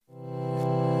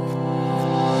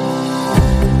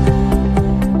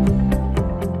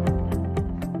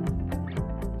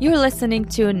You're listening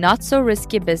to Not So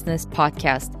Risky Business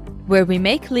podcast, where we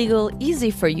make legal easy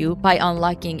for you by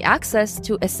unlocking access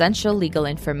to essential legal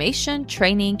information,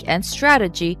 training, and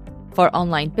strategy for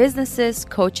online businesses,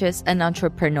 coaches, and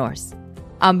entrepreneurs.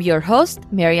 I'm your host,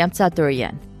 Miriam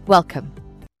Tsadurian. Welcome.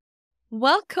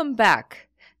 Welcome back.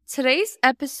 Today's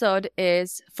episode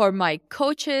is for my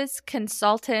coaches,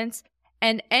 consultants,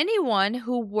 and anyone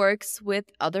who works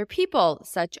with other people,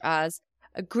 such as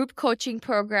group coaching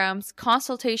programs,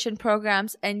 consultation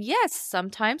programs, and yes,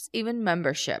 sometimes even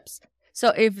memberships. So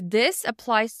if this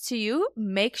applies to you,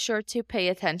 make sure to pay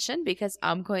attention because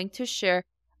I'm going to share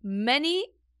many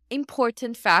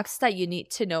important facts that you need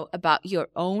to know about your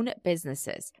own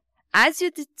businesses. As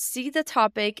you see the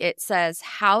topic, it says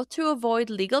how to avoid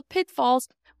legal pitfalls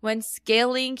when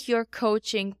scaling your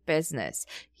coaching business.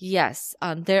 Yes,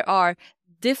 there are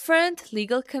different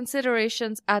legal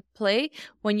considerations at play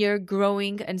when you're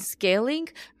growing and scaling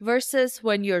versus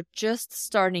when you're just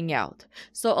starting out.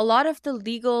 So a lot of the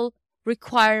legal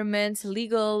requirements,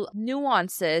 legal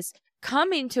nuances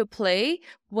come into play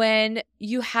when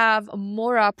you have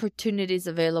more opportunities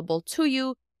available to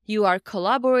you. You are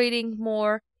collaborating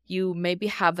more. You maybe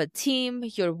have a team.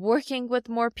 You're working with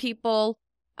more people.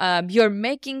 You're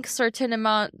making certain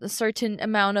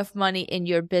amount of money in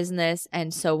your business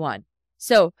and so on.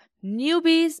 So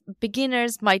newbies,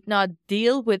 beginners might not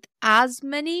deal with as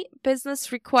many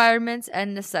business requirements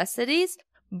and necessities,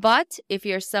 but if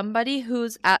you're somebody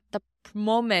who's at the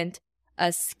moment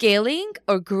scaling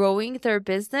or growing their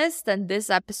business, then this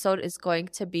episode is going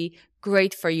to be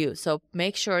great for you. So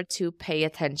make sure to pay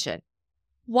attention.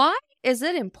 Why is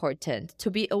it important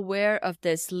to be aware of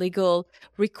this legal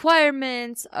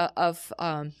requirements, of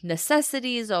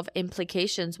necessities, of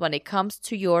implications when it comes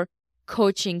to your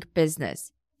coaching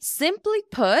business? Simply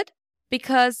put,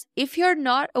 because if you're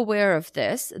not aware of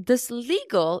this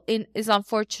legal is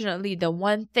unfortunately the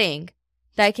one thing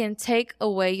that can take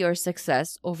away your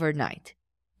success overnight.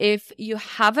 If you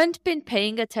haven't been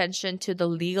paying attention to the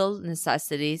legal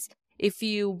necessities, if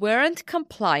you weren't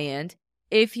compliant,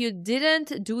 if you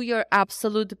didn't do your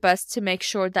absolute best to make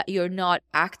sure that you're not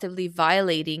actively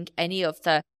violating any of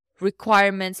the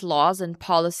requirements, laws, and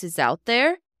policies out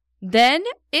there, then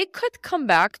it could come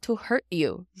back to hurt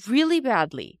you really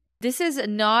badly. This is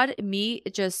not me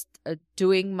just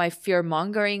doing my fear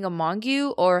mongering among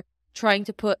you or trying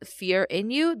to put fear in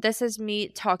you. This is me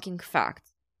talking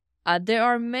facts. There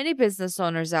are many business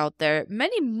owners out there,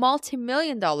 many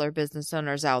multi-million-dollar business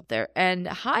owners out there and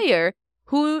higher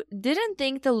who didn't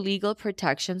think the legal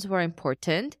protections were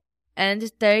important,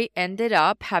 and they ended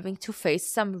up having to face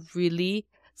some really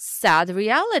sad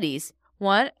realities.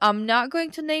 One, I'm not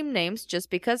going to name names just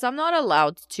because I'm not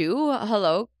allowed to.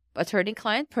 Hello,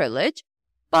 attorney-client privilege.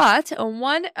 But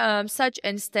one such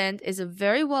instance is a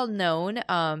very well-known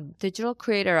digital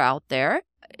creator out there.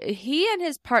 He and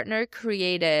his partner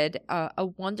created a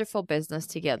wonderful business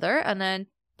together,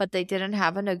 but they didn't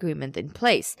have an agreement in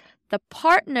place. The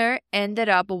partner ended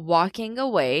up walking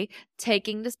away,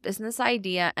 taking this business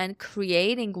idea and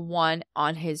creating one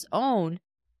on his own,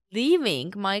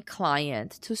 leaving my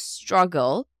client to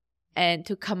struggle and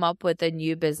to come up with a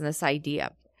new business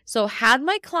idea. So had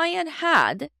my client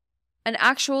had an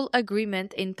actual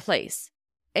agreement in place,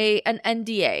 an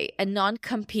NDA, a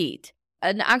non-compete,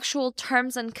 an actual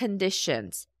terms and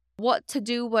conditions, what to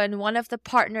do when one of the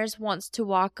partners wants to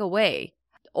walk away,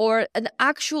 or an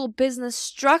actual business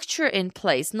structure in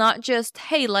place, not just,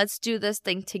 hey, let's do this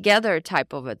thing together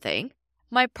type of a thing,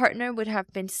 my partner would have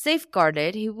been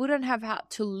safeguarded. He wouldn't have had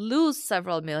to lose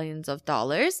several millions of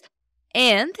dollars,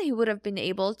 and he would have been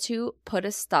able to put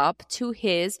a stop to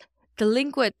his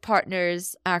delinquent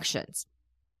partner's actions.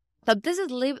 So this is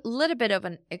a little bit of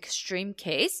an extreme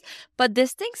case, but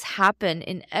these things happen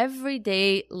in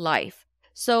everyday life.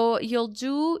 So you'll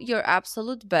do your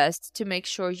absolute best to make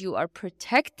sure you are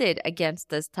protected against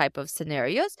this type of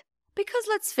scenarios because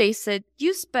let's face it,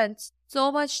 you spent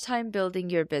so much time building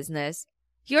your business.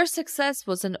 Your success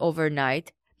wasn't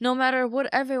overnight. No matter what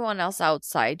everyone else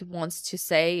outside wants to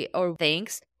say or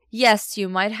thinks, yes, you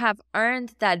might have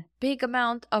earned that big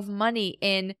amount of money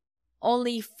in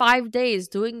only 5 days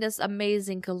doing this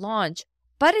amazing launch,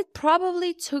 but it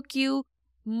probably took you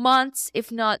months,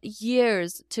 if not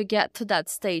years, to get to that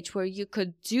stage where you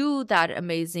could do that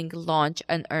amazing launch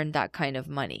and earn that kind of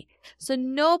money. So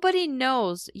nobody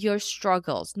knows your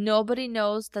struggles. Nobody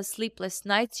knows the sleepless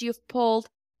nights you've pulled.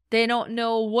 They don't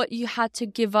know what you had to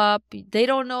give up. They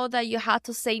don't know that you had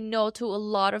to say no to a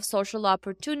lot of social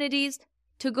opportunities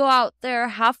to go out there,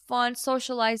 have fun,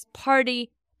 socialize, party,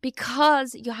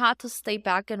 because you had to stay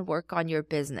back and work on your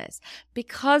business,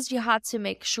 because you had to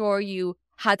make sure you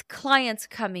had clients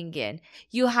coming in.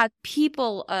 You had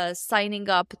people signing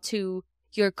up to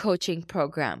your coaching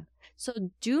program. So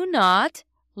do not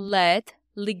let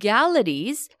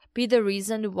legalities be the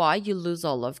reason why you lose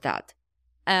all of that.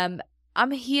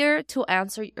 I'm here to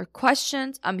answer your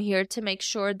questions. I'm here to make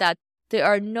sure that there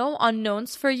are no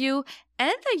unknowns for you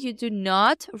and that you do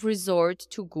not resort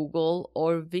to Google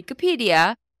or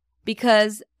Wikipedia,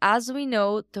 because as we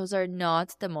know, those are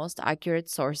not the most accurate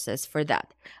sources for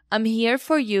that. I'm here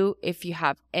for you. If you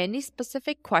have any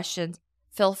specific questions,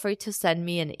 feel free to send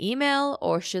me an email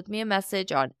or shoot me a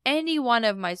message on any one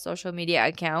of my social media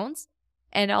accounts,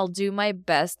 and I'll do my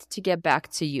best to get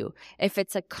back to you. If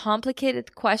it's a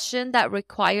complicated question that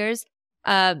requires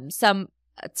some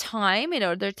time in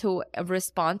order to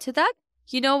respond to that,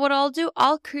 you know what I'll do?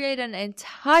 I'll create an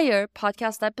entire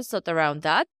podcast episode around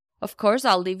that. Of course,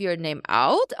 I'll leave your name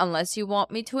out unless you want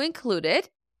me to include it,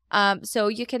 so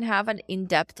you can have an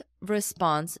in-depth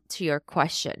response to your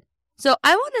question. So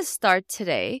I want to start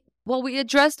today. Well, we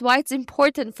addressed why it's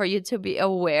important for you to be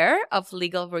aware of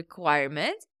legal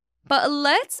requirements, but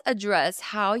let's address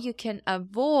how you can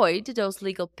avoid those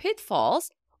legal pitfalls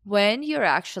when you're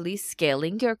actually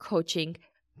scaling your coaching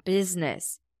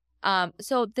business.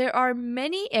 So there are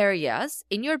many areas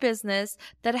in your business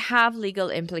that have legal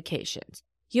implications.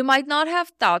 You might not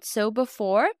have thought so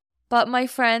before, but my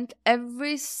friend,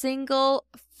 every single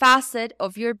facet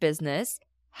of your business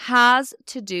has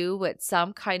to do with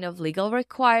some kind of legal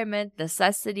requirement,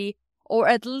 necessity, or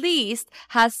at least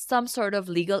has some sort of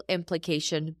legal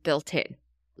implication built in.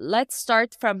 Let's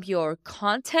start from your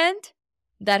content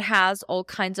that has all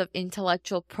kinds of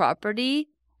intellectual property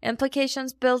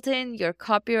implications built in, your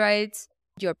copyrights,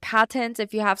 your patents,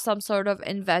 if you have some sort of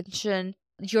invention,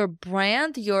 your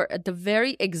brand, the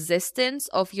very existence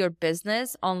of your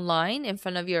business online in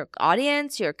front of your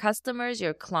audience, your customers,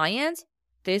 your clients.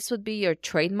 This would be your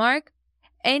trademark.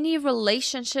 Any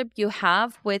relationship you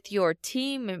have with your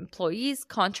team, employees,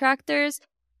 contractors,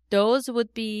 those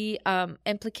would be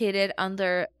implicated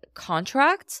under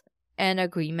contracts and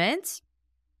agreements.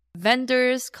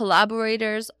 Vendors,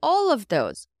 collaborators, all of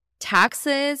those.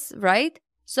 Taxes, right?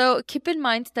 So keep in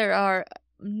mind there are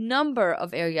a number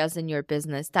of areas in your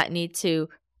business that need to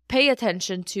pay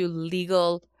attention to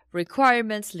legal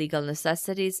requirements, legal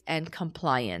necessities, and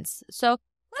compliance. So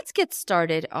let's get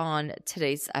started on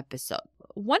today's episode.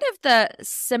 One of the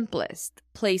simplest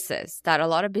places that a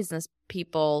lot of business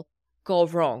people go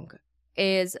wrong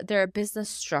is their business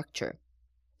structure.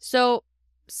 So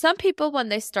some people, when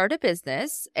they start a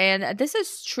business, and this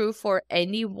is true for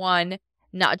anyone,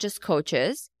 not just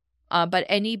coaches, but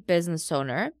any business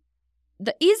owner,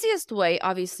 the easiest way,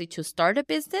 obviously, to start a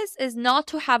business is not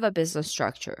to have a business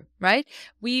structure, right?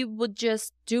 We would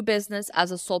just do business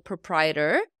as a sole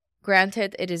proprietor.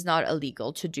 Granted, it is not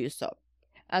illegal to do so.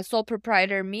 A sole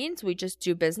proprietor means we just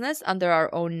do business under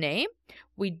our own name.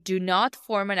 We do not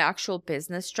form an actual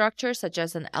business structure such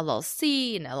as an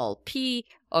LLC, an LLP,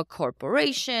 a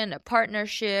corporation, a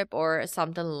partnership, or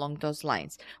something along those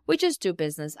lines. We just do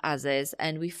business as is,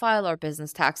 and we file our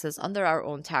business taxes under our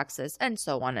own taxes, and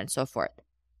so on and so forth.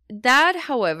 That,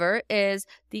 however, is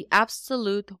the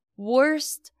absolute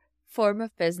worst form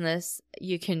of business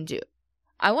you can do.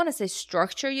 I want to say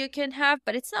structure you can have,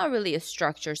 but it's not really a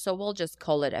structure, so we'll just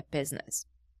call it a business.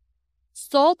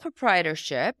 Sole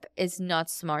proprietorship is not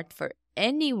smart for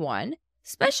anyone,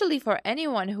 especially for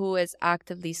anyone who is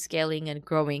actively scaling and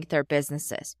growing their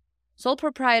businesses. Sole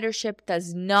proprietorship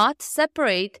does not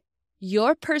separate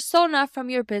your persona from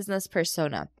your business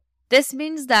persona. This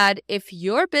means that if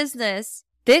your business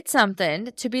did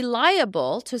something to be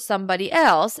liable to somebody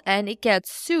else and it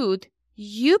gets sued,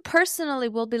 you personally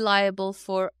will be liable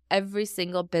for every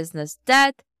single business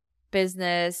debt,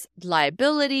 business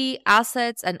liability,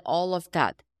 assets, and all of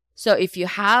that. So if you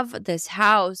have this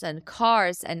house and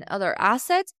cars and other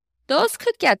assets, those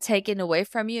could get taken away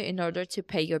from you in order to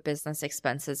pay your business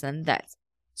expenses and debts.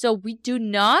 So we do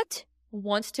not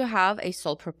want to have a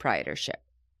sole proprietorship.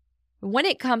 When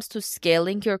it comes to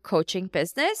scaling your coaching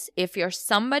business, if you're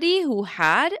somebody who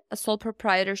had a sole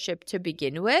proprietorship to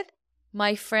begin with,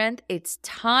 my friend, it's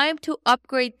time to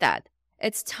upgrade that.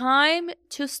 It's time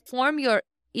to form your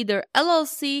either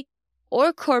LLC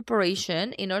or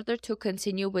corporation in order to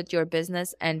continue with your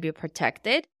business and be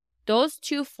protected. Those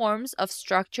two forms of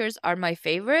structures are my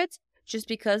favorites just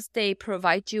because they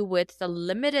provide you with the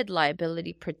limited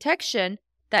liability protection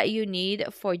that you need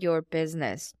for your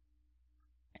business.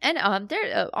 And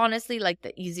they're honestly like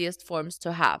the easiest forms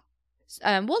to have.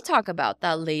 We'll talk about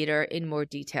that later in more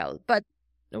detail. But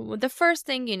the first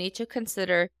thing you need to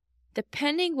consider,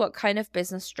 depending what kind of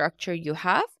business structure you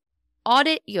have,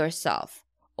 audit yourself.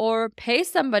 or pay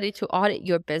somebody to audit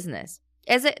your business?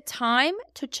 Is it time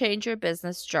to change your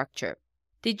business structure?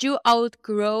 Did you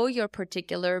outgrow your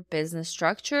particular business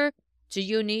structure? Do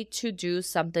you need to do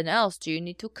something else? Do you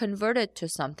need to convert it to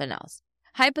something else?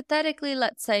 Hypothetically,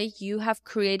 let's say you have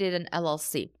created an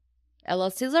LLC.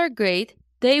 LLCs are great.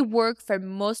 They work for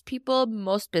most people,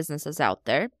 most businesses out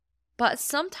there. But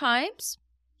sometimes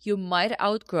you might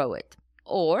outgrow it.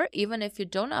 Or even if you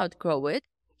don't outgrow it,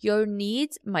 your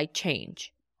needs might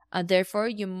change. And therefore,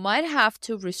 you might have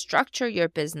to restructure your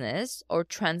business or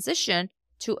transition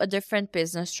to a different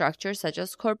business structure, such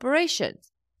as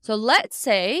corporations. So let's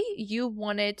say you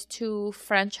wanted to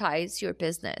franchise your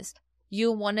business.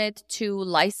 You wanted to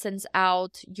license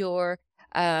out your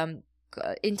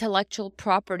intellectual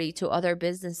property to other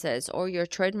businesses or your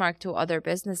trademark to other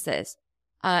businesses.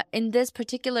 In this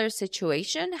particular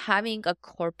situation, having a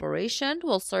corporation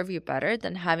will serve you better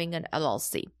than having an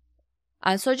LLC.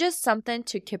 So just something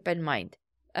to keep in mind.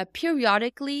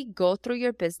 Periodically go through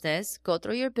your business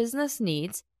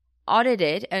needs, audit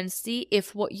it, and see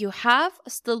if what you have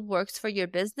still works for your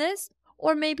business,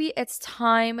 or maybe it's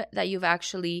time that you've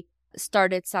actually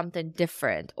started something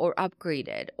different or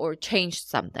upgraded or changed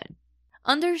something.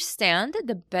 Understand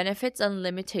the benefits and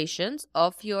limitations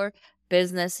of your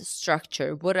business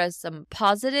structure. What are some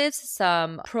positives,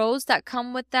 some pros that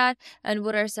come with that, and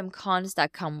what are some cons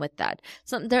that come with that?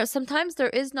 Sometimes there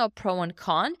is no pro and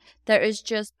con. There is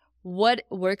just what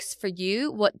works for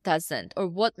you, what doesn't, or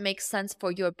what makes sense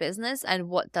for your business and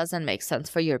what doesn't make sense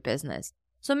for your business.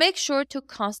 So make sure to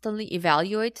constantly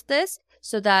evaluate this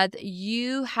so that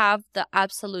you have the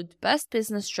absolute best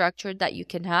business structure that you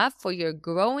can have for your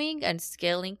growing and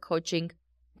scaling coaching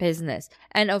business.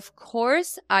 And of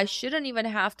course, I shouldn't even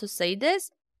have to say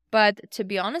this, but to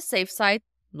be on a safe side,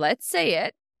 let's say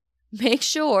it. Make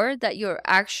sure that you're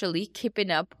actually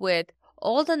keeping up with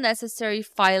all the necessary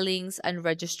filings and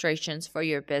registrations for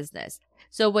your business.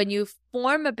 So when you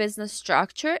form a business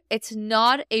structure, it's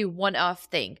not a one-off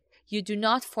thing. You do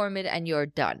not form it and you're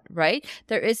done, right?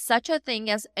 There is such a thing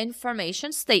as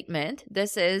information statement.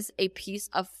 This is a piece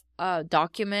of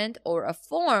document or a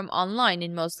form online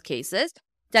in most cases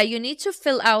that you need to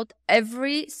fill out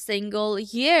every single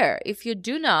year. If you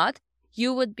do not,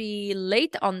 you would be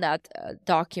late on that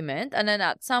document. And then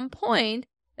at some point,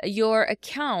 your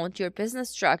account, your business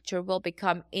structure will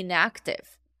become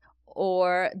inactive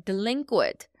or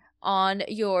delinquent on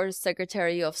your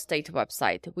Secretary of State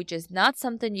website, which is not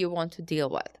something you want to deal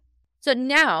with. So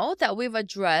now that we've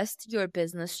addressed your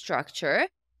business structure,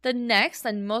 the next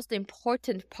and most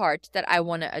important part that I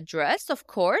want to address, of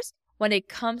course, when it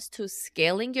comes to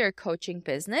scaling your coaching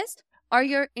business, are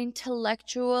your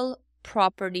intellectual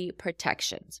property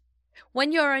protections.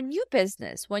 When you're a new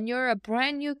business, when you're a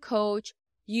brand new coach,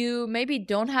 you maybe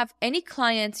don't have any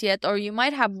clients yet, or you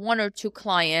might have one or two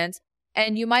clients,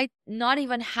 and you might not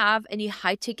even have any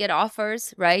high ticket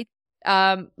offers, right?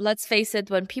 Let's face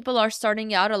it, when people are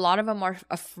starting out, a lot of them are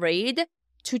afraid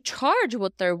to charge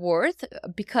what they're worth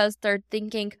because they're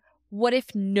thinking, what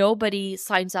if nobody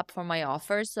signs up for my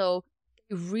offer? So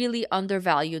they really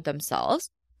undervalue themselves.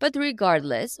 But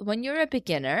regardless, when you're a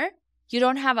beginner, you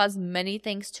don't have as many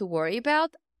things to worry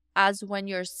about as when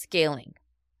you're scaling.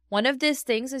 One of these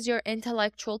things is your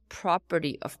intellectual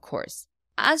property, of course.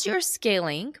 As you're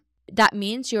scaling, that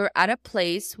means you're at a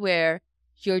place where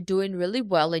you're doing really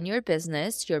well in your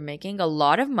business, you're making a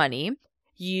lot of money,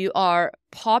 you are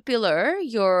popular,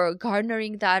 you're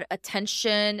garnering that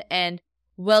attention and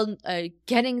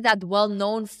getting that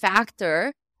well-known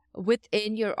factor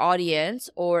within your audience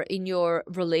or in your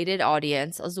related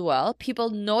audience as well. People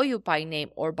know you by name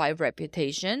or by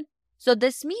reputation. So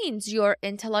this means your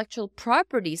intellectual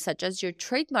property, such as your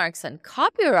trademarks and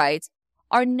copyrights,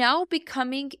 are now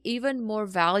becoming even more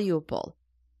valuable.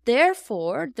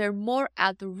 Therefore, they're more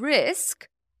at risk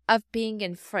of being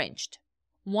infringed.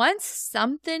 Once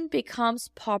something becomes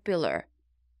popular,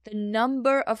 the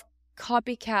number of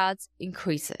copycats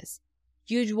increases.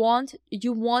 You want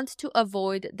to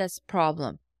avoid this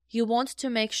problem. You want to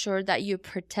make sure that you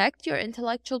protect your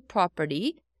intellectual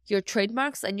property, your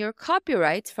trademarks, and your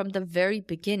copyrights from the very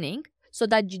beginning so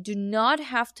that you do not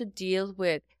have to deal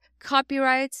with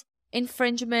copyrights,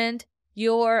 infringement,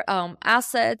 your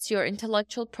assets, your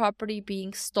intellectual property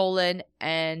being stolen,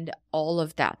 and all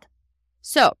of that.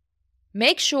 So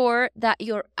make sure that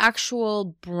your actual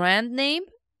brand name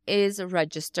is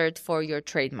registered for your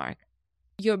trademark.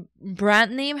 Your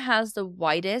brand name has the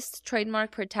widest trademark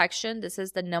protection. This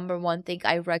is the number one thing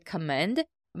I recommend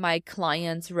my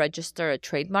clients register a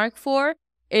trademark for.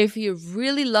 If you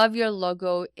really love your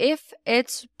logo, if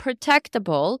it's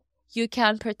protectable, you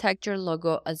can protect your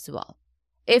logo as well.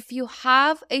 If you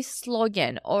have a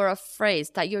slogan or a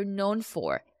phrase that you're known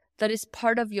for, that is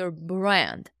part of your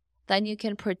brand, then you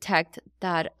can protect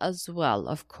that as well,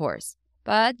 of course.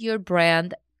 But your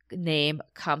brand name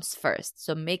comes first,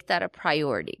 so make that a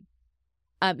priority.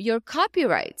 Your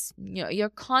copyrights, your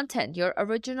content, your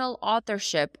original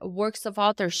authorship, works of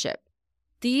authorship,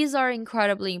 these are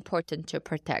incredibly important to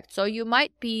protect. So you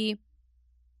might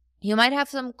have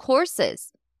some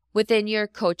courses within your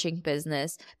coaching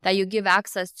business that you give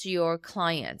access to your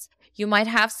clients. You might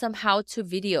have some how-to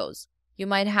videos. You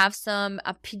might have some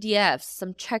PDFs,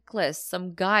 some checklists,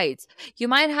 some guides. You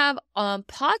might have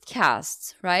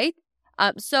podcasts, right?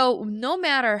 So no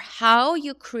matter how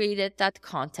you created that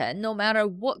content, no matter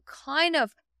what kind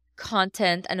of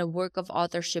content and a work of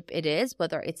authorship it is,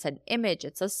 whether it's an image,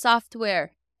 it's a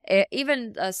software,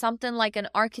 even something like an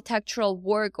architectural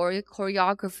work or a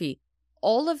choreography,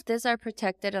 all of these are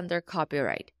protected under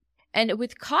copyright. And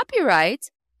with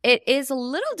copyright, it is a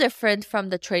little different from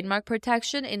the trademark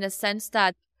protection in the sense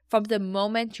that from the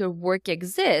moment your work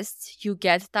exists, you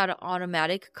get that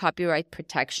automatic copyright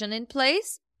protection in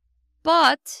place.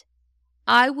 But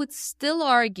I would still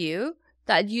argue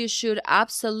that you should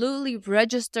absolutely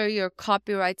register your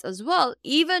copyrights as well,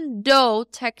 even though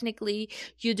technically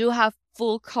you do have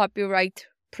full copyright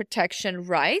protection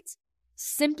rights,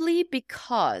 simply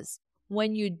because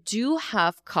when you do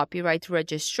have copyright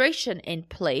registration in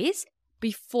place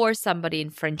before somebody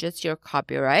infringes your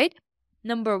copyright,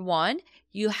 number one,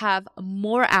 you have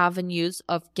more avenues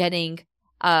of getting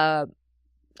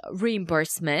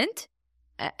reimbursement.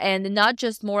 And not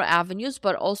just more avenues,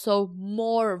 but also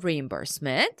more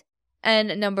reimbursement.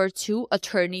 And number two,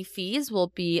 attorney fees will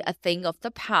be a thing of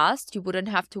the past. You wouldn't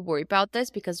have to worry about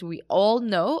this because we all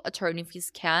know attorney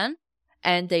fees can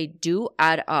and they do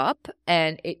add up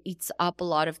and it eats up a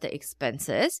lot of the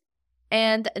expenses.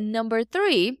 And number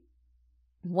three,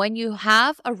 when you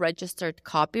have a registered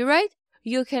copyright,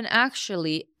 you can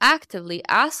actually actively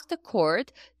ask the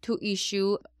court to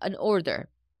issue an order.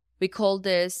 We call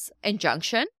this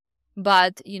injunction,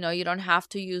 but you don't have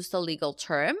to use the legal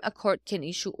term. A court can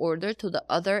issue order to the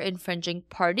other infringing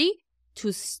party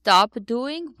to stop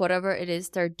doing whatever it is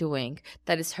they're doing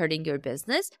that is hurting your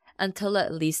business until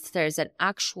at least there's an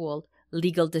actual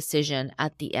legal decision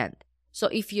at the end. So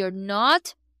if you're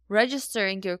not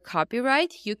registering your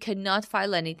copyright, you cannot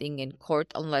file anything in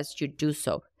court unless you do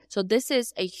so. So this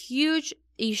is a huge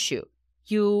issue.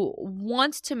 You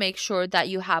want to make sure that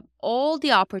you have all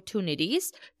the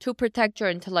opportunities to protect your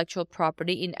intellectual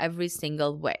property in every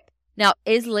single way. Now,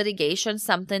 is litigation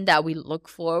something that we look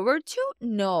forward to?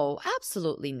 No,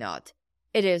 absolutely not.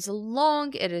 It is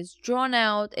long, it is drawn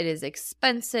out, it is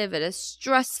expensive, it is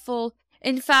stressful.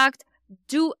 In fact,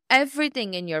 do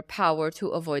everything in your power to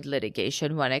avoid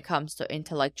litigation when it comes to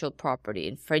intellectual property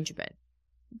infringement.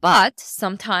 But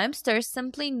sometimes there's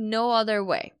simply no other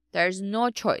way. There's no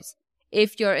choice.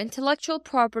 If your intellectual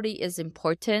property is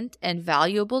important and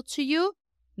valuable to you,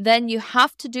 then you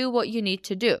have to do what you need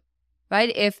to do,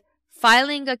 right? If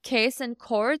filing a case in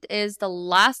court is the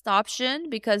last option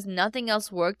because nothing else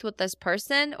worked with this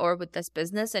person or with this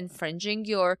business infringing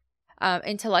your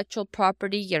intellectual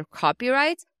property, your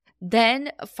copyrights,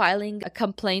 then filing a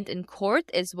complaint in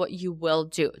court is what you will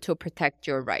do to protect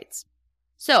your rights.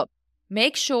 So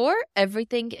make sure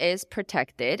everything is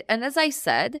protected. And as I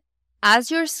said,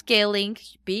 as you're scaling,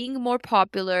 being more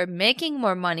popular, making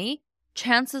more money,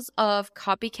 chances of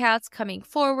copycats coming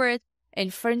forward,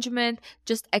 infringement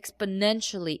just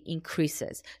exponentially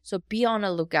increases. So be on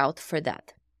a lookout for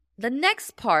that. The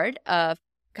next part of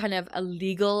kind of a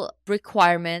legal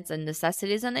requirements and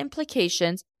necessities and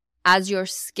implications as you're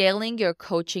scaling your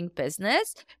coaching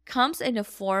business comes in a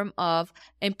form of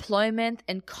employment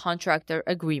and contractor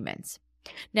agreements.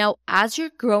 Now, as you're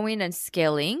growing and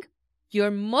scaling, you're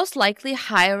most likely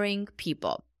hiring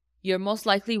people. You're most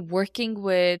likely working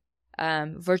with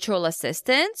virtual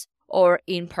assistants or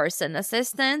in-person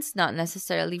assistants, not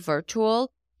necessarily virtual.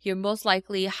 You're most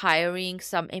likely hiring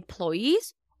some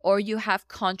employees, or you have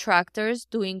contractors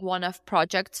doing one-off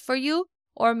projects for you,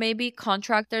 or maybe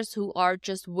contractors who are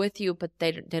just with you, but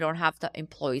they don't have the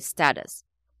employee status.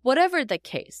 Whatever the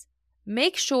case,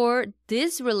 make sure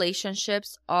these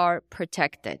relationships are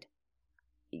protected.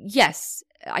 Yes,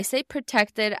 I say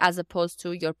protected as opposed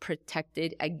to you're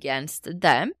protected against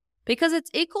them, because it's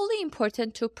equally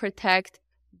important to protect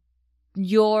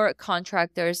your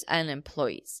contractors and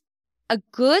employees. A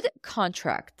good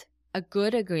contract, a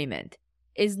good agreement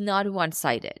is not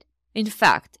one-sided. In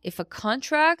fact, if a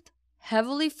contract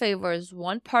heavily favors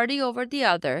one party over the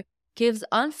other, gives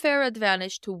unfair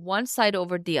advantage to one side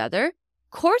over the other,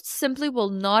 courts simply will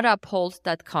not uphold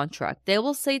that contract. They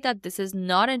will say that this is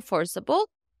not enforceable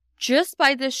just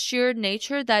by the sheer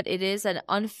nature that it is an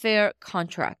unfair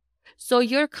contract. So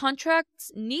your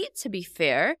contracts need to be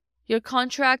fair, your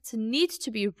contracts need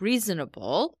to be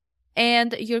reasonable,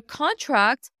 and your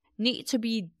contract need to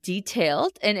be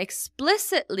detailed and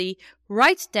explicitly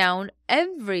write down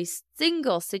every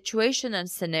single situation and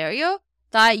scenario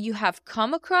that you have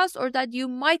come across or that you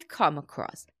might come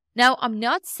across. Now, I'm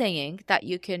not saying that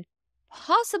you can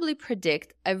possibly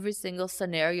predict every single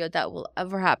scenario that will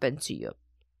ever happen to you.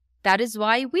 That is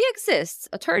why we exist.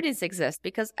 Attorneys exist,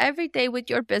 because every day with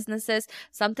your businesses,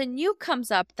 something new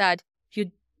comes up that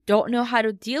you don't know how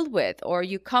to deal with, or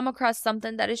you come across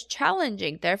something that is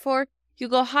challenging. Therefore, you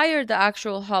go hire the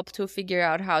actual help to figure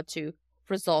out how to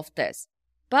resolve this.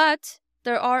 But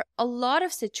there are a lot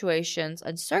of situations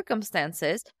and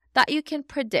circumstances that you can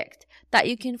predict, that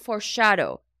you can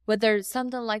foreshadow, whether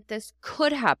something like this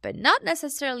could happen. Not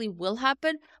necessarily will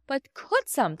happen, but could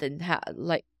something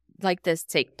like this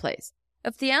take place?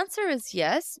 If the answer is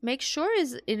yes, make sure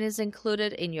it is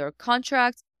included in your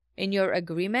contract, in your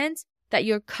agreement, that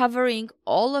you're covering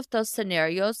all of those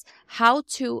scenarios, how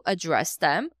to address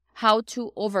them, how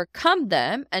to overcome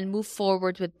them, and move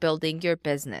forward with building your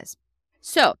business.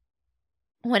 So,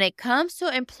 when it comes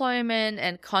to employment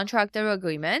and contractor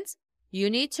agreements, you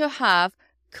need to have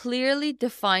clearly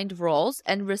defined roles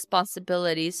and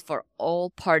responsibilities for all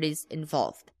parties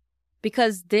involved.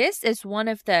 Because this is one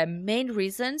of the main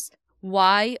reasons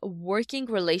why working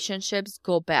relationships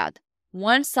go bad.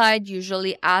 One side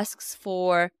usually asks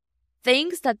for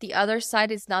things that the other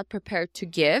side is not prepared to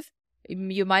give.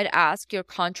 You might ask your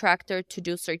contractor to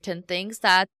do certain things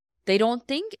that they don't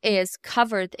think is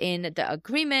covered in the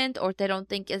agreement, or they don't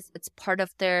think it's part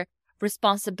of their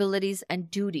responsibilities and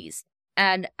duties.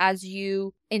 And as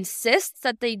you insist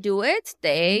that they do it,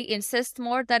 they insist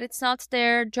more that it's not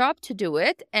their job to do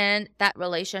it, and that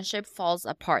relationship falls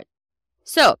apart.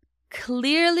 So,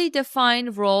 clearly define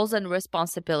roles and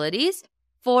responsibilities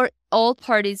for all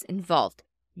parties involved.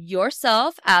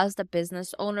 Yourself as the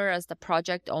business owner, as the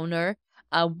project owner,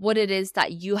 what it is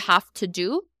that you have to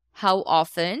do, how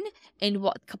often, in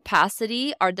what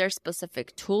capacity, are there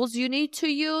specific tools you need to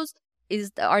use?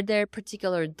 Are there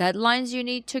particular deadlines you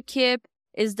need to keep?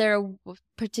 Is there a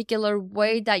particular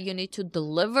way that you need to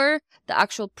deliver the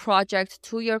actual project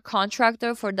to your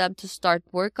contractor for them to start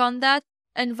work on that?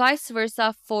 And vice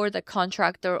versa for the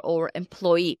contractor or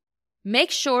employee.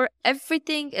 Make sure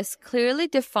everything is clearly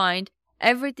defined,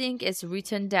 everything is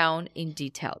written down in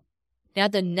detail. Now,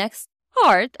 the next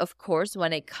part, of course,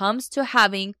 when it comes to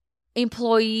having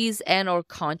employees and or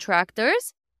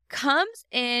contractors, comes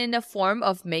in a form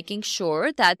of making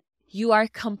sure that you are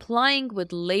complying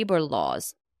with labor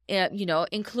laws,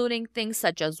 including things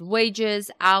such as wages,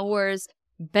 hours,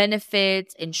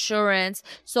 benefits, insurance.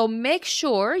 So make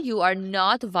sure you are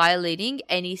not violating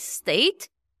any state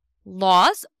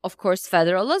laws, of course,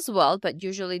 federal as well, but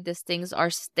usually these things are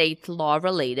state law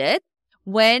related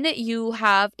when you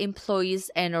have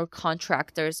employees and or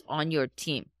contractors on your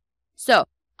team. So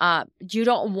you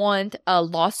don't want a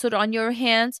lawsuit on your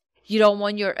hands. You don't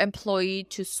want your employee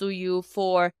to sue you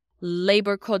for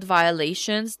labor code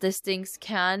violations. These things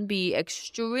can be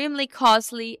extremely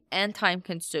costly and time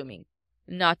consuming.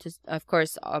 Not to, of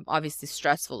course, obviously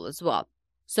stressful as well.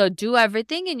 So do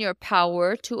everything in your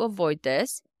power to avoid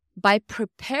this by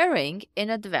preparing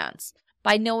in advance,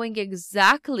 by knowing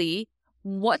exactly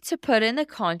what to put in the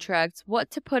contracts, what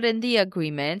to put in the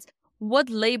agreements,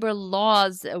 what labor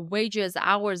laws, wages,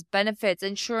 hours, benefits,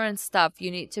 insurance stuff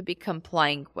you need to be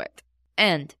complying with.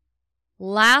 And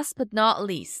last but not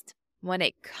least, when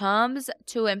it comes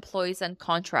to employees and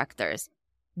contractors,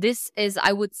 this is,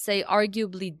 I would say,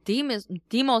 arguably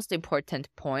the most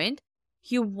important point.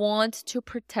 You want to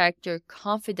protect your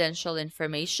confidential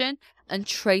information and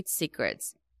trade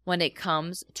secrets when it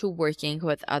comes to working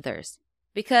with others.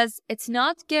 Because it's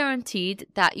not guaranteed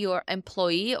that your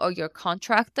employee or your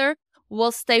contractor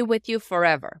will stay with you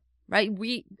forever, right?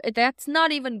 That's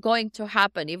not even going to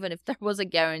happen, even if there was a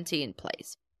guarantee in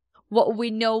place. What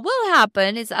we know will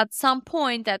happen is at some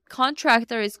point that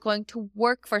contractor is going to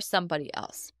work for somebody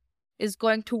else, is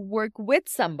going to work with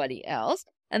somebody else,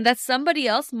 and that somebody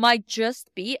else might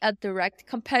just be a direct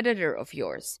competitor of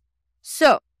yours.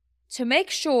 So, to make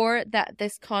sure that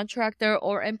this contractor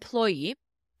or employee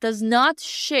does not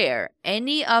share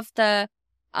any of the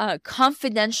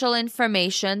confidential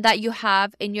information that you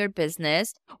have in your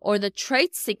business, or the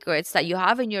trade secrets that you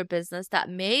have in your business that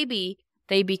maybe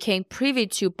they became privy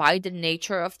to by the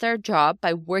nature of their job,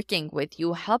 by working with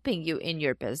you, helping you in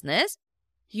your business,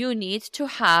 you need to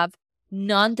have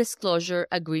non-disclosure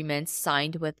agreements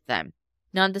signed with them.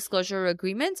 Non-disclosure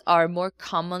agreements are more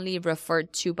commonly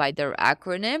referred to by their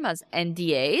acronym as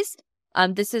NDAs.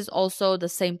 This is also the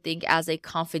same thing as a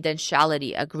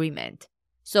confidentiality agreement.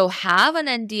 So have an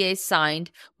NDA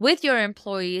signed with your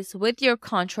employees, with your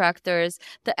contractors.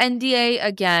 The NDA,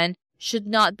 again, should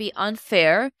not be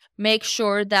unfair. Make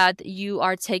sure that you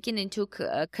are taking into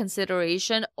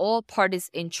consideration all parties'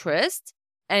 interests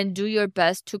and do your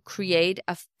best to create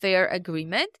a fair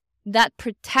agreement that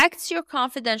protects your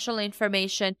confidential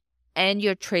information and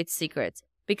your trade secrets.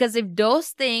 Because if those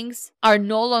things are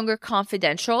no longer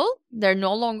confidential, they're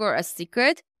no longer a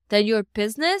secret, then your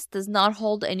business does not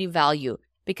hold any value.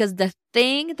 Because the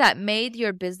thing that made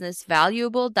your business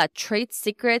valuable, that trade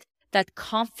secret, that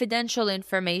confidential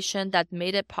information that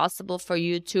made it possible for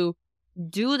you to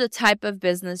do the type of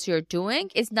business you're doing,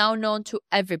 is now known to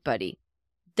everybody.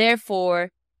 Therefore,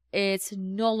 it's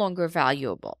no longer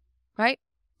valuable, right?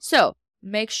 So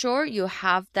make sure you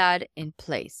have that in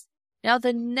place. Now,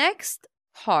 the next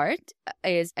part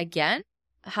is, again,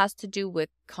 has to do with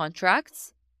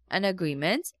contracts and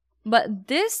agreements, but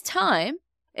this time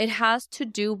it has to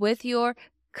do with your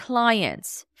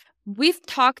clients. We've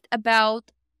talked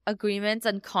about agreements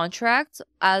and contracts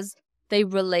as they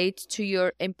relate to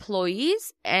your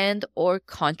employees and or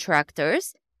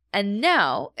contractors. And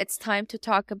now it's time to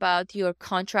talk about your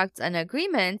contracts and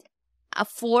agreements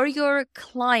for your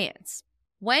clients.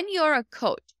 When you're a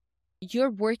coach, you're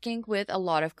working with a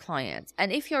lot of clients.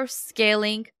 And if you're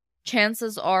scaling,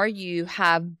 chances are you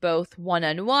have both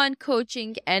one-on-one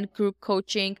coaching and group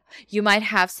coaching. You might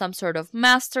have some sort of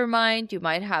mastermind. You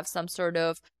might have some sort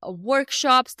of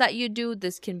workshops that you do.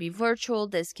 This can be virtual.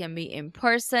 This can be in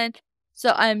person.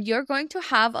 So you're going to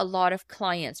have a lot of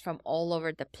clients from all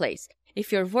over the place.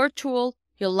 If you're virtual,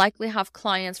 you'll likely have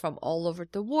clients from all over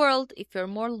the world. If you're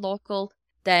more local,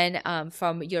 then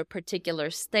from your particular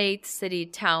state, city,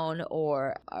 town,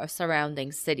 or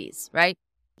surrounding cities, right?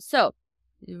 So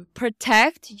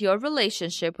protect your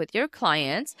relationship with your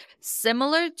clients.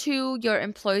 Similar to your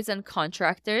employees and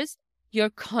contractors, your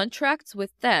contracts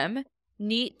with them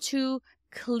need to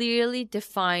clearly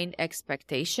define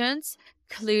expectations,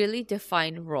 clearly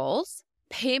define roles,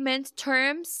 payment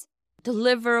terms,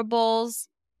 deliverables,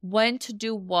 when to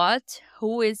do what,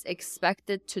 who is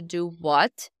expected to do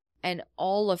what, and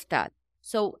all of that.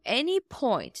 So any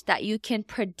point that you can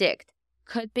predict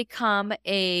could become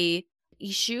a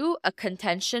issue, a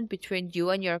contention between you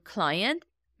and your client.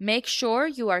 Make sure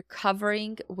you are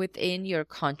covering within your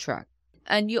contract.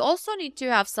 And you also need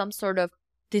to have some sort of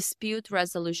dispute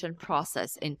resolution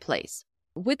process in place.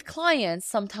 With clients,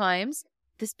 sometimes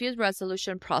dispute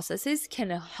resolution processes can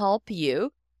help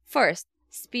you first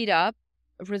speed up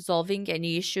resolving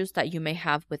any issues that you may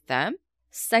have with them.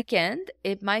 Second,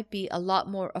 it might be a lot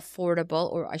more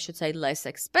affordable, or I should say less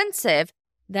expensive,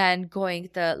 than going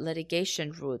the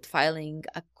litigation route, filing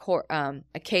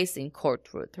a case in court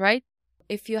route, right?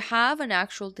 If you have an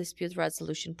actual dispute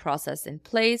resolution process in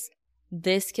place,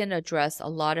 this can address a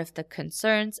lot of the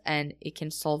concerns and it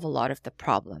can solve a lot of the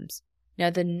problems. Now,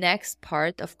 the next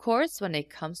part, of course, when it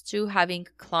comes to having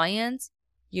clients,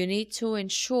 you need to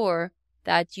ensure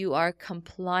that you are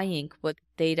complying with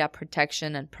data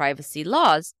protection and privacy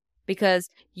laws, because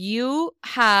you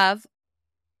have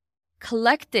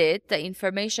collected the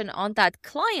information on that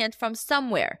client from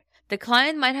somewhere. The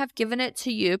client might have given it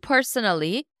to you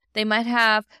personally. They might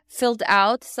have filled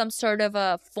out some sort of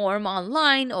a form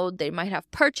online, or they might have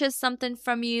purchased something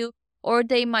from you, or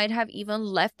they might have even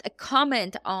left a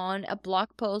comment on a blog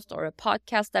post or a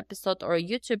podcast episode or a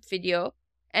YouTube video,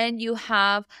 and you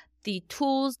have the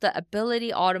tools, the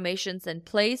ability, automations in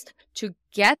place to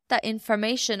get the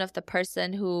information of the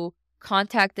person who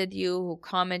contacted you, who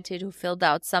commented, who filled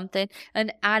out something,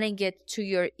 and adding it to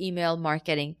your email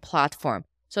marketing platform.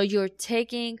 So you're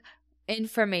taking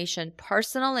information,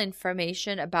 personal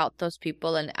information about those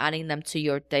people, and adding them to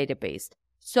your database.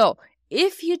 So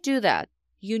if you do that,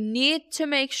 you need to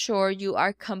make sure you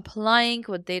are complying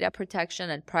with data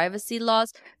protection and privacy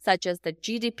laws such as the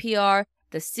GDPR,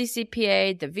 the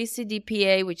CCPA, the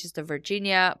VCDPA, which is the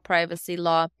Virginia privacy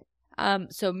law.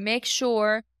 So make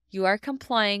sure you are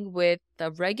complying with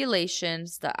the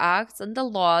regulations, the acts, and the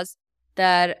laws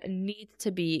that need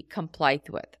to be complied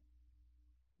with.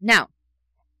 Now,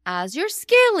 as you're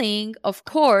scaling, of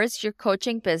course, your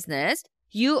coaching business,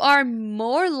 you are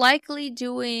most likely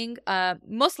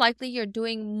you're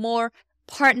doing more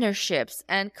partnerships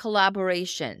and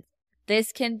collaborations.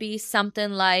 This can be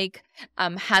something like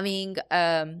having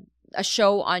a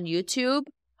show on YouTube,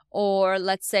 or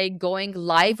let's say going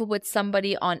live with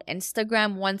somebody on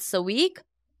Instagram once a week,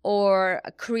 or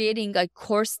creating a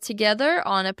course together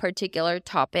on a particular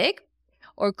topic,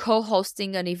 or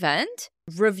co-hosting an event,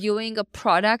 reviewing a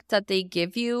product that they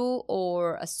give you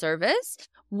or a service,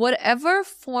 whatever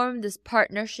form this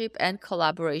partnership and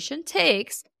collaboration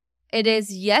takes, it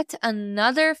is yet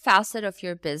another facet of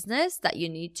your business that you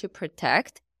need to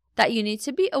protect, that you need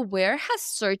to be aware has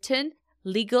certain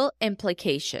legal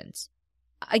implications.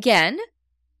 Again,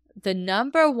 the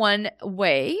number one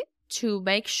way to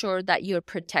make sure that you're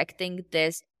protecting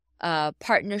this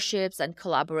partnerships and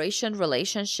collaboration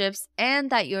relationships and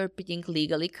that you're being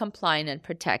legally compliant and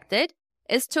protected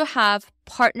is to have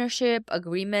partnership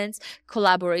agreements,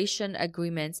 collaboration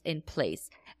agreements in place.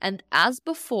 And as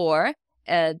before,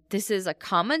 this is a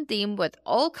common theme with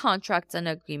all contracts and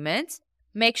agreements.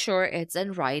 Make sure it's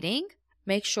in writing.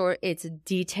 Make sure it's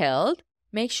detailed.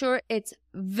 Make sure it's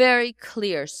very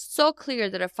clear, so clear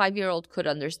that a 5-year-old could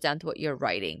understand what you're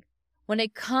writing. When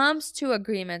it comes to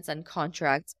agreements and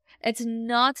contracts, it's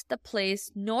not the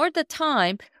place nor the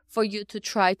time for you to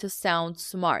try to sound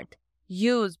smart.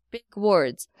 Use big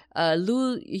words,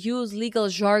 use legal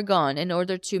jargon in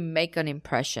order to make an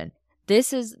impression.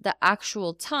 This is the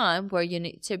actual time where you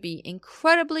need to be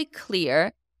incredibly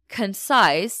clear,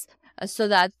 concise, so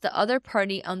that the other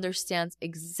party understands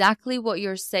exactly what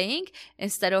you're saying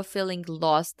instead of feeling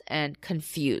lost and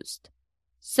confused.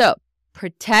 So,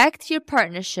 protect your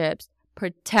partnerships,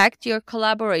 protect your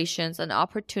collaborations and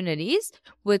opportunities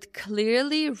with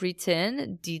clearly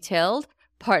written, detailed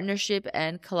partnership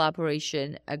and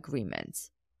collaboration agreements.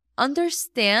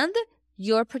 Understand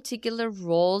your particular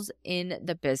roles in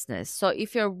the business. So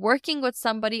if you're working with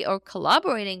somebody or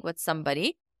collaborating with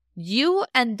somebody, you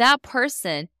and that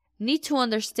person need to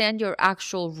understand your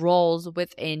actual roles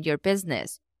within your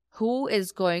business. Who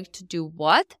is going to do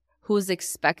what? Who's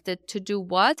expected to do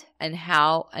what? And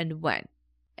how and when?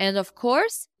 And of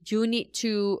course, you need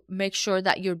to make sure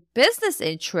that your business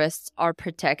interests are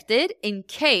protected in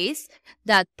case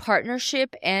that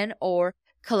partnership and or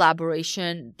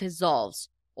collaboration dissolves,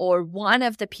 or one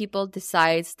of the people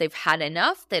decides they've had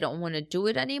enough, they don't want to do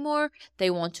it anymore, they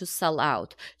want to sell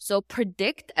out. So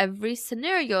predict every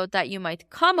scenario that you might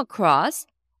come across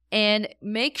and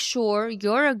make sure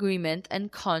your agreement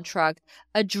and contract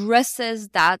addresses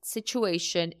that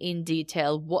situation in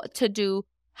detail, what to do,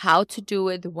 how to do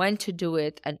it, when to do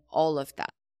it, and all of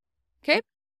that. Okay?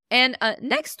 And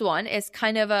next one is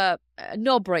kind of a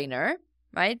no-brainer,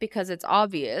 right? Because it's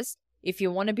obvious. If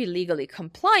you want to be legally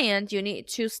compliant, you need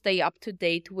to stay up to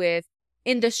date with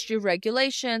industry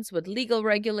regulations, with legal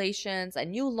regulations,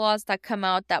 and new laws that come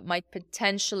out that might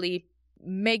potentially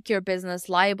make your business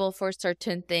liable for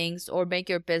certain things, or make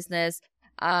your business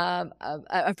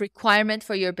a requirement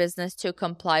for your business to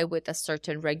comply with a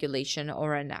certain regulation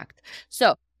or an act.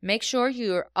 So make sure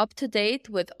you're up to date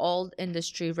with all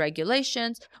industry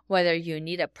regulations, whether you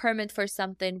need a permit for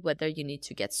something, whether you need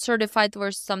to get certified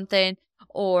for something,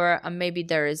 or maybe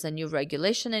there is a new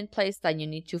regulation in place that you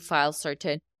need to file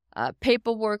certain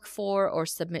paperwork for or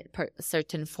submit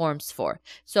certain forms for.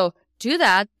 So do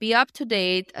that, be up to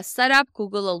date, set up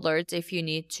Google Alerts if you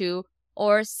need to,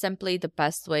 or simply the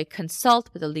best way, consult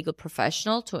with a legal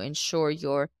professional to ensure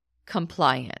your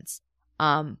compliance.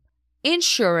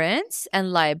 Insurance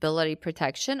and liability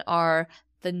protection are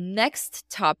the next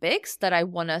topics that I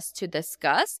want us to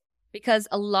discuss, because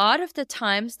a lot of the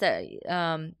times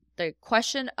the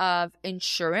question of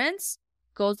insurance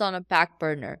goes on a back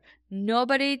burner.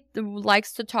 Nobody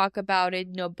likes to talk about it.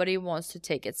 Nobody wants to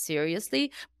take it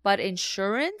seriously, but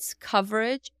insurance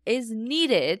coverage is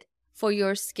needed for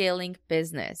your scaling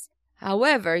business.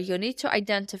 However, you need to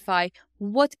identify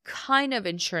what kind of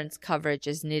insurance coverage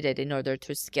is needed in order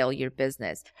to scale your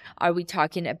business. Are we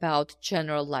talking about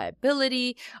general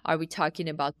liability? Are we talking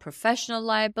about professional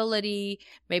liability?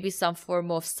 Maybe some form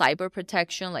of cyber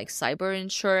protection like cyber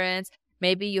insurance.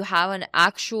 Maybe you have an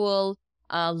actual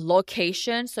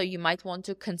location, so you might want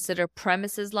to consider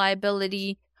premises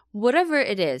liability. Whatever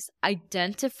it is,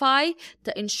 identify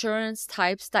the insurance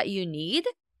types that you need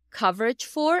coverage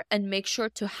for and make sure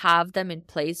to have them in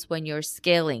place when you're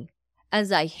scaling. As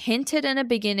I hinted in the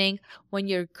beginning, when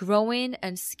you're growing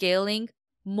and scaling,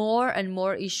 more and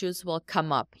more issues will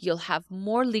come up. You'll have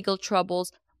more legal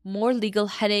troubles, more legal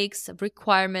headaches,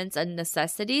 requirements, and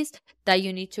necessities that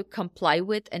you need to comply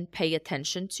with and pay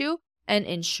attention to. And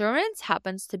insurance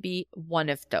happens to be one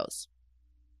of those.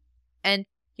 And,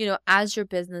 as your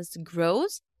business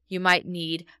grows, you might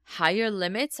need higher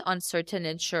limits on certain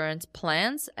insurance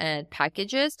plans and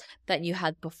packages than you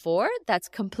had before. That's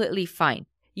completely fine.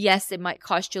 Yes, it might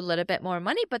cost you a little bit more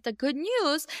money, but the good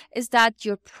news is that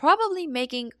you're probably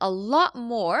making a lot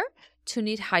more to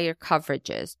need higher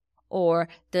coverages. or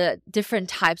the different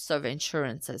types of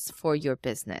insurances for your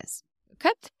business.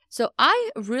 Okay, so I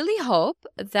really hope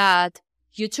that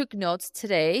you took notes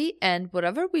today and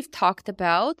whatever we've talked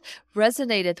about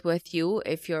resonated with you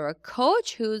if you're a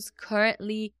coach who's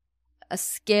currently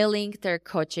scaling their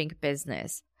coaching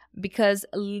business, because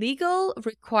legal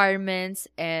requirements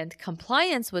and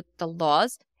compliance with the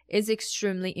laws is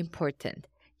extremely important.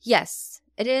 Yes,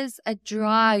 it is a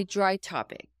dry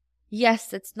topic.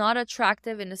 Yes, it's not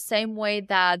attractive in the same way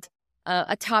that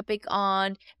a topic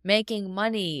on making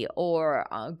money or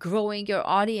growing your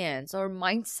audience or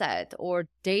mindset or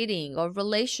dating or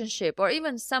relationship or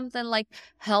even something like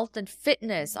health and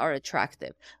fitness are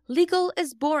attractive. Legal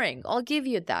is boring. I'll give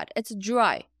you that. It's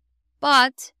dry.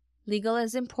 But legal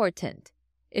is important.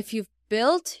 If you've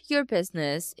built your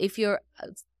business, if you're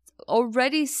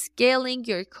already scaling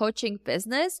your coaching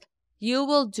business, you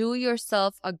will do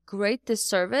yourself a great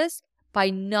disservice by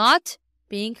not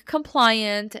being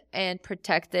compliant and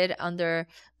protected under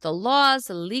the laws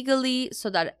legally so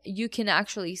that you can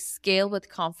actually scale with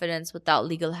confidence without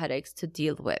legal headaches to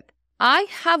deal with. I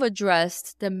have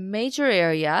addressed the major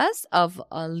areas of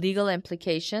legal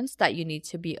implications that you need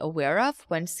to be aware of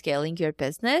when scaling your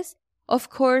business. Of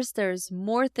course, there's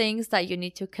more things that you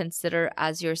need to consider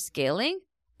as you're scaling,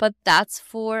 but that's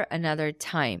for another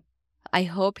time. I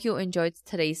hope you enjoyed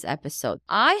today's episode.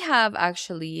 I have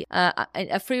actually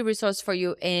a free resource for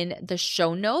you in the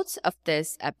show notes of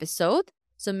this episode.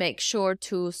 So make sure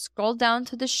to scroll down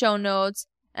to the show notes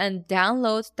and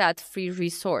download that free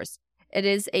resource. It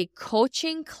is a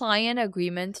coaching client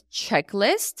agreement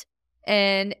checklist,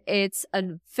 and it's a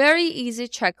very easy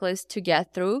checklist to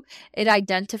get through. It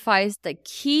identifies the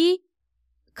key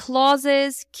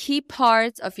clauses, key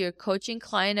parts of your coaching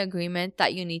client agreement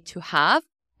that you need to have.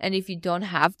 And if you don't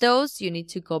have those, you need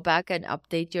to go back and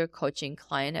update your coaching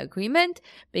client agreement,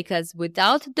 because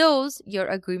without those, your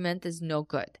agreement is no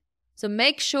good. So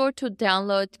make sure to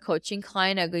download Coaching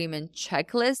Client Agreement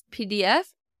Checklist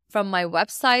PDF from my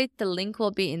website. The link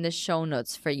will be in the show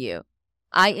notes for you.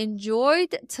 I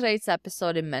enjoyed today's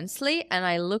episode immensely, and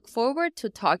I look forward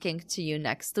to talking to you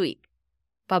next week.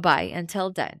 Bye-bye until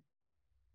then.